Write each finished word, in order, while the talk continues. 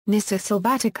Nyssa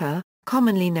sylvatica,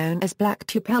 commonly known as black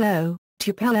tupelo,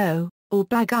 tupelo, or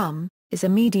blackgum, is a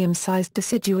medium-sized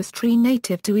deciduous tree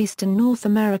native to eastern North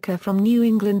America from New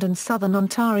England and southern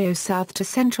Ontario south to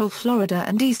central Florida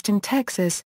and eastern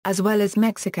Texas, as well as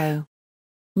Mexico.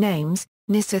 Names: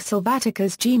 Nyssa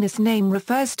sylvatica's genus name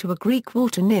refers to a Greek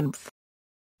water nymph.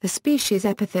 The species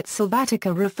epithet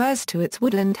sylvatica refers to its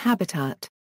woodland habitat.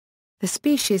 The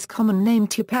species' common name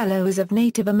tupelo is of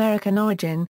Native American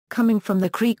origin, coming from the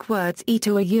Greek words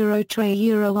eto tre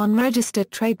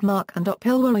unregistered trademark and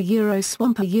opilwa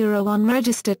swamp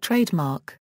unregistered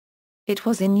trademark. It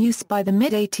was in use by the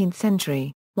mid-18th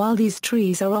century. While these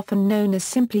trees are often known as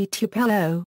simply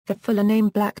tupelo, the fuller name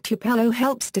black tupelo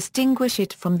helps distinguish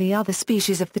it from the other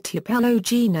species of the tupelo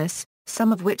genus,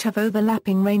 some of which have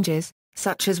overlapping ranges,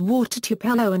 such as water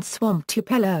tupelo and swamp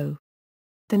tupelo.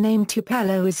 The name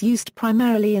tupelo is used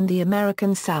primarily in the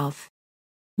American South.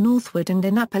 Northward and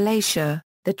in Appalachia,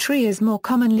 the tree is more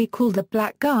commonly called the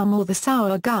black gum or the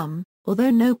sour gum, although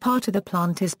no part of the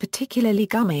plant is particularly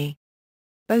gummy.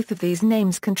 Both of these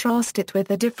names contrast it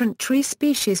with a different tree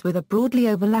species with a broadly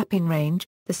overlapping range,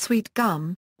 the sweet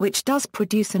gum, which does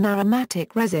produce an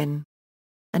aromatic resin.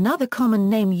 Another common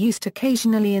name used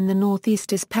occasionally in the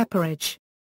Northeast is pepperidge.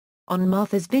 On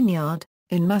Martha's Vineyard,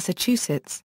 in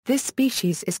Massachusetts, this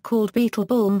species is called beetle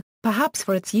bung, perhaps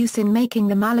for its use in making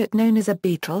the mallet known as a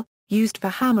beetle, used for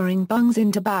hammering bungs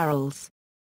into barrels.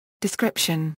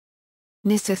 Description: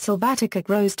 Nyssa sylvatica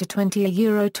grows to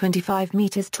 20–25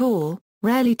 meters tall,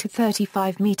 rarely to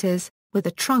 35 meters, with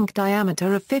a trunk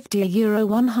diameter of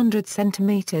 50–100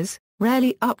 centimeters,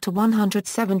 rarely up to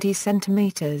 170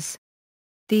 centimeters.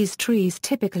 These trees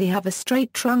typically have a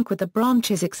straight trunk with the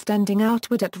branches extending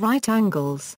outward at right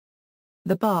angles.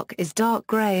 The bark is dark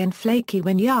gray and flaky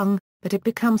when young, but it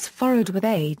becomes furrowed with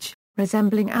age,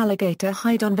 resembling alligator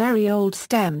hide on very old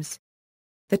stems.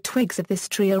 The twigs of this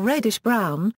tree are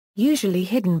reddish-brown, usually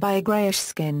hidden by a grayish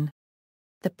skin.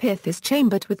 The pith is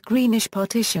chambered with greenish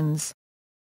partitions.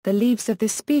 The leaves of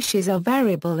this species are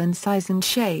variable in size and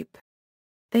shape.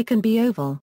 They can be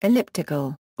oval,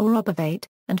 elliptical, or obovate,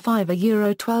 and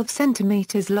 5–12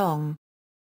 centimeters long.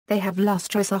 They have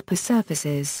lustrous upper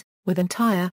surfaces, with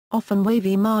entire, often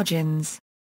wavy margins.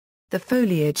 The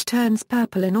foliage turns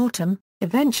purple in autumn,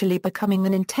 eventually becoming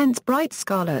an intense bright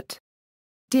scarlet.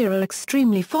 Deer are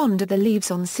extremely fond of the leaves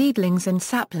on seedlings and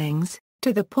saplings,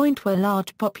 to the point where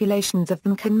large populations of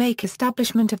them can make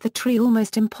establishment of the tree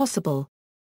almost impossible.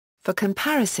 For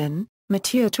comparison,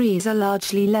 mature trees are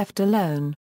largely left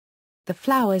alone. The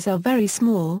flowers are very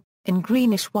small, in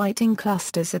greenish-white in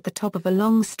clusters at the top of a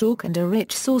long stalk and a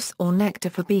rich source or nectar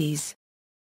for bees.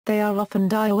 They are often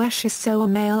dioecious, so a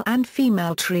male and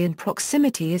female tree in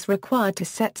proximity is required to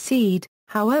set seed.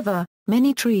 However,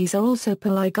 many trees are also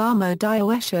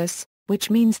polygamo-dioecious, which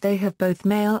means they have both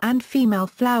male and female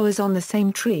flowers on the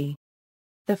same tree.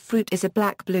 The fruit is a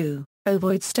black-blue,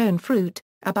 ovoid stone fruit,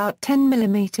 about 10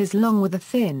 mm long with a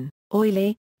thin,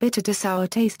 oily, bitter to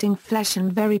sour-tasting flesh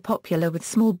and very popular with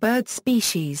small bird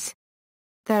species.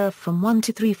 There are from 1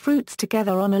 to 3 fruits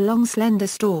together on a long slender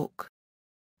stalk.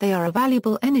 They are a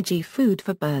valuable energy food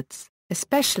for birds,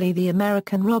 especially the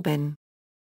American robin.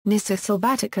 Nyssa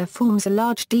sylvatica forms a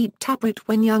large deep taproot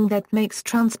when young that makes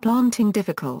transplanting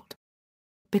difficult.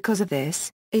 Because of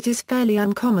this, it is fairly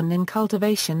uncommon in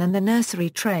cultivation and the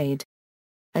nursery trade.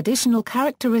 Additional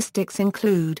characteristics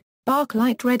include, bark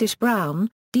light reddish-brown,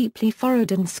 deeply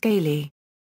furrowed and scaly.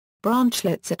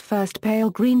 Branchlets at first pale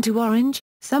green to orange,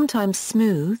 sometimes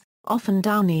smooth, often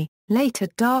downy, later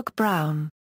dark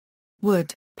brown.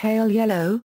 Wood, pale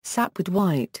yellow, sapwood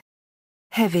white.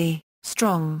 Heavy,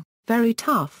 strong, very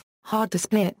tough, hard to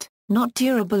split, not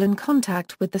durable in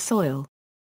contact with the soil.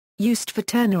 Used for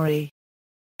ternary.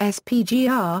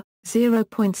 SPGR,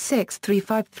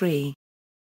 0.6353.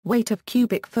 Weight of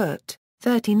cubic foot,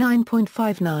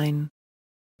 39.59.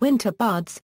 Winter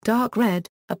buds, dark red,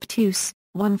 obtuse,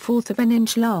 1/4 of an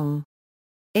inch long.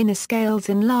 Inner scales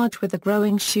enlarge with the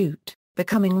growing shoot,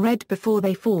 becoming red before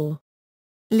they fall.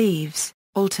 Leaves,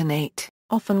 alternate,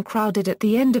 often crowded at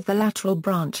the end of the lateral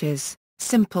branches,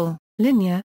 simple,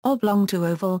 linear, oblong to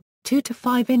oval, 2 to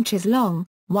 5 inches long,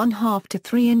 1/2 to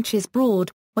 3 inches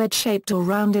broad, wedge-shaped or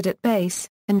rounded at base,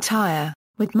 entire,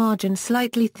 with margin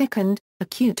slightly thickened,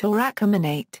 acute or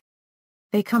acuminate.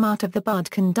 They come out of the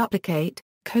bud can duplicate,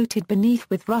 coated beneath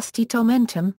with rusty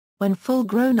tomentum, when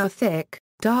full-grown are thick,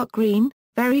 dark green,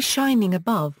 very shining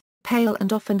above, pale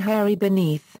and often hairy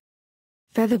beneath.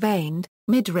 Feather-veined,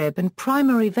 midrib and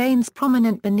primary veins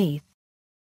prominent beneath.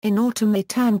 In autumn they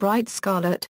turn bright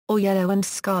scarlet, or yellow and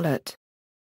scarlet.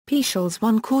 Petioles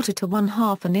 1/4 to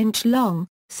 1/2 an inch long,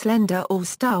 slender or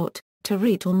stout,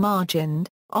 terete or margined,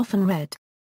 often red.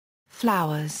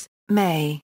 Flowers,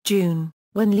 May, June,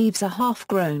 when leaves are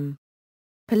half-grown.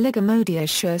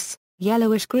 Polygomodiaceous,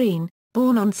 yellowish-green,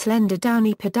 borne on slender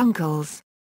downy peduncles.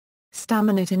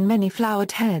 Staminate in many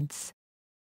flowered heads.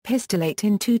 Pistillate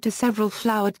in 2 to several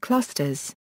flowered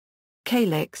clusters.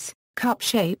 Calyx,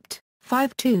 cup-shaped,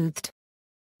 5-toothed.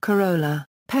 Corolla,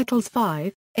 petals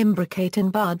 5, imbricate in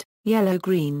bud,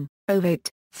 yellow-green, ovate,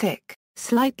 thick,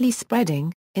 slightly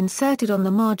spreading, inserted on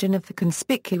the margin of the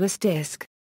conspicuous disc.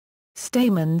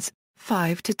 Stamens,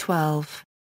 5 to 12.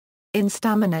 In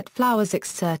staminate flowers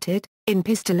exserted, in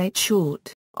pistillate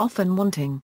short, often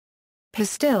wanting.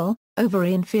 Pistil,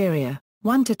 ovary inferior,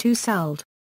 1 to 2 celled.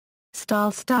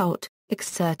 Style stout,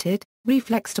 exserted,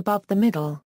 reflexed above the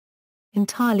middle.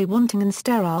 Entirely wanting and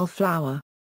sterile flower.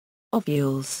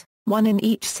 Ovules, 1 in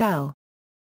each cell.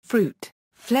 Fruit,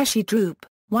 fleshy drupe,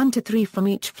 1 to 3 from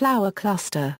each flower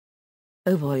cluster.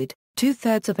 Ovoid,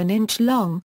 2/3 of an inch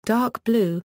long, dark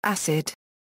blue, acid.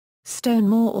 Stone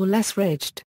more or less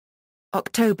ridged.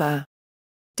 October.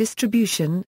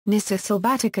 Distribution: Nyssa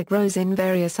sylvatica grows in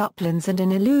various uplands and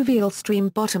in alluvial stream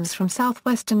bottoms from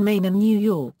southwestern Maine and New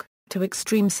York, to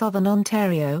extreme southern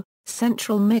Ontario,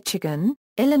 central Michigan,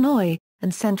 Illinois,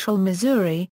 and central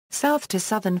Missouri, south to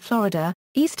southern Florida,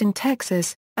 eastern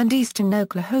Texas, and eastern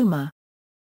Oklahoma.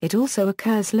 It also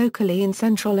occurs locally in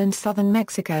central and southern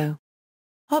Mexico.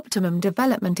 Optimum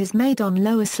development is made on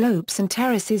lower slopes and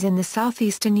terraces in the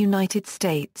southeastern United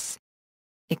States.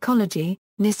 Ecology: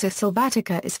 Nyssa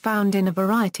sylvatica is found in a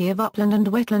variety of upland and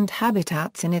wetland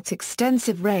habitats in its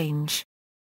extensive range.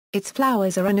 Its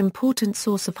flowers are an important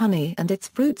source of honey and its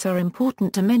fruits are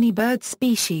important to many bird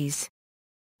species.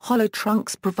 Hollow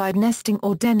trunks provide nesting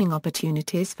or denning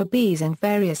opportunities for bees and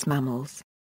various mammals.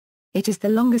 It is the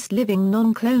longest living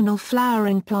non-clonal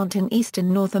flowering plant in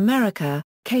eastern North America,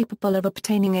 capable of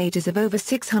obtaining ages of over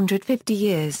 650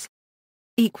 years.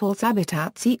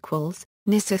 Habitats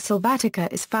Nyssa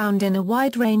sylvatica is found in a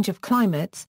wide range of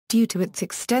climates, due to its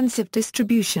extensive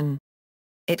distribution.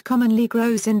 It commonly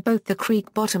grows in both the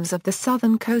creek bottoms of the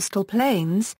southern coastal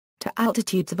plains, to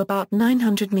altitudes of about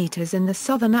 900 meters in the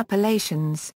southern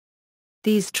Appalachians.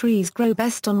 These trees grow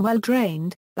best on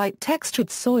well-drained, light-textured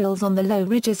soils on the low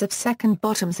ridges of second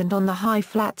bottoms and on the high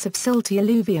flats of silty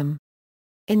alluvium.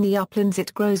 In the uplands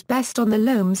it grows best on the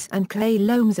loams and clay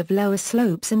loams of lower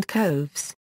slopes and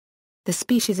coves. The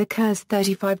species occurs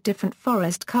 35 different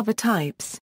forest cover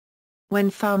types.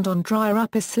 When found on drier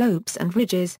upper slopes and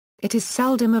ridges, it is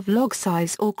seldom of log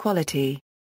size or quality.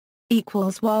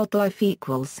 Wildlife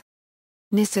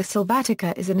Nyssa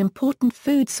sylvatica is an important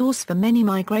food source for many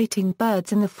migrating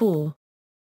birds in the fall.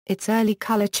 Its early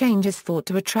color change is thought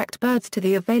to attract birds to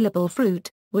the available fruit,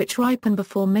 which ripen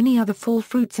before many other fall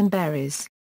fruits and berries.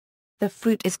 The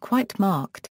fruit is quite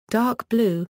marked, dark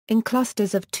blue, in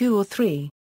clusters of 2 or 3.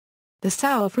 The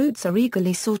sour fruits are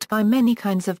eagerly sought by many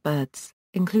kinds of birds,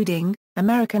 including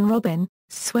American robin,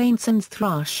 Swainson's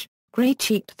thrush,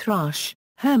 gray-cheeked thrush,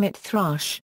 hermit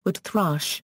thrush, wood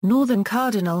thrush, northern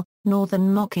cardinal,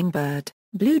 northern mockingbird,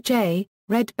 blue jay,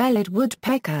 red-bellied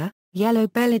woodpecker,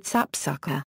 yellow-bellied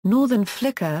sapsucker, northern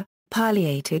flicker,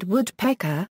 pileated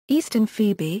woodpecker, eastern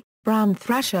phoebe, brown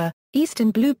thrasher, eastern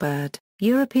bluebird,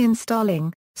 European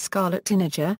starling, scarlet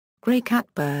tanager, gray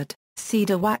catbird,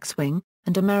 cedar waxwing,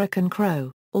 and American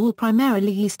crow, all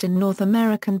primarily eastern North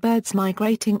American birds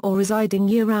migrating or residing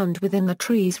year-round within the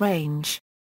tree's range.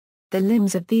 The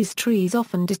limbs of these trees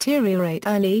often deteriorate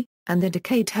early, and the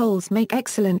decayed holes make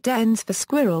excellent dens for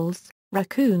squirrels,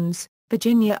 raccoons,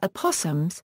 Virginia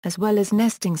opossums, as well as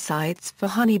nesting sites for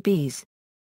honeybees.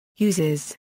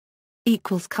 Uses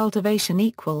Cultivation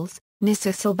Nyssa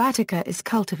sylvatica is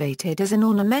cultivated as an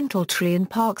ornamental tree in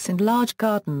parks and large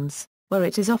gardens, where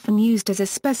it is often used as a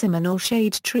specimen or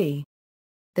shade tree.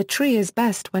 The tree is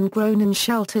best when grown in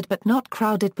sheltered but not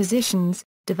crowded positions,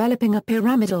 developing a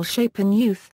pyramidal shape in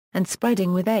youth, and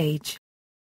spreading with age.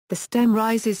 The stem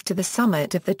rises to the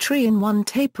summit of the tree in one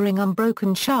tapering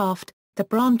unbroken shaft, the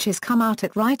branches come out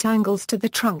at right angles to the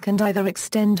trunk and either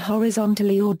extend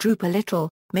horizontally or droop a little,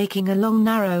 making a long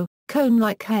narrow,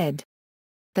 cone-like head.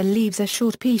 The leaves are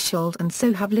short petioled and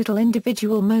so have little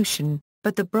individual motion,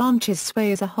 but the branches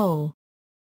sway as a whole.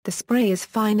 The spray is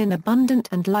fine and abundant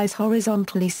and lies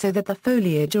horizontally so that the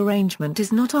foliage arrangement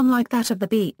is not unlike that of the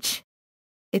beech.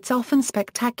 Its often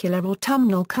spectacular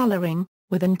autumnal coloring,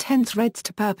 with intense reds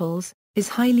to purples, is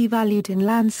highly valued in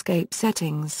landscape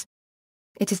settings.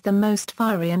 It is the most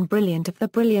fiery and brilliant of the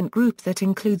brilliant group that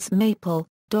includes maple,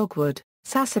 dogwood,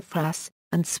 sassafras,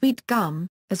 and sweet gum,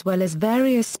 as well as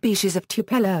various species of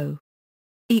tupelo.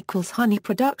 Honey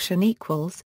production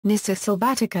Nyssa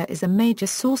sylvatica is a major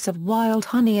source of wild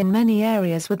honey in many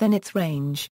areas within its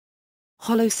range.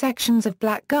 Hollow sections of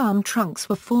blackgum trunks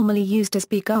were formerly used as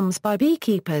bee gums by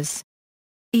beekeepers.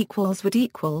 Wood.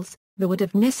 The wood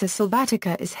of Nyssa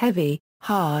sylvatica is heavy,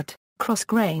 hard,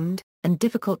 cross-grained, and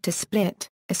difficult to split,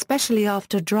 especially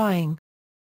after drying.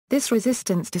 This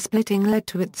resistance to splitting led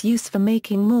to its use for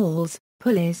making mauls,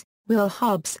 pulleys, wheel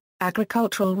hubs,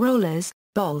 agricultural rollers,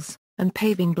 bowls, and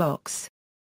paving blocks.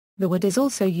 The wood is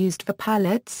also used for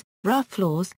pallets, rough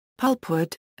floors,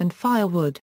 pulpwood, and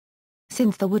firewood.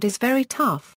 Since the wood is very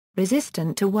tough,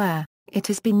 resistant to wear, it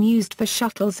has been used for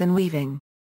shuttles and weaving.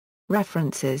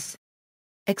 References.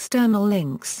 External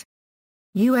links.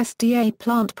 USDA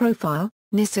Plant Profile,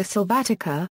 Nyssa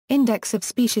sylvatica, Index of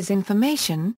Species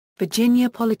Information, Virginia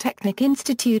Polytechnic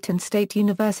Institute and State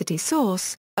University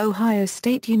Source, Ohio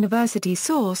State University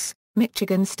Source,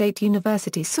 Michigan State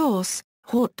University Source,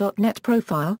 Hort.net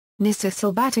Profile, Nyssa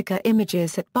sylvatica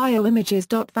images at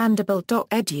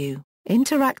bioimages.vanderbilt.edu,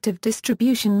 Interactive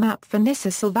Distribution Map for Nyssa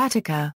sylvatica.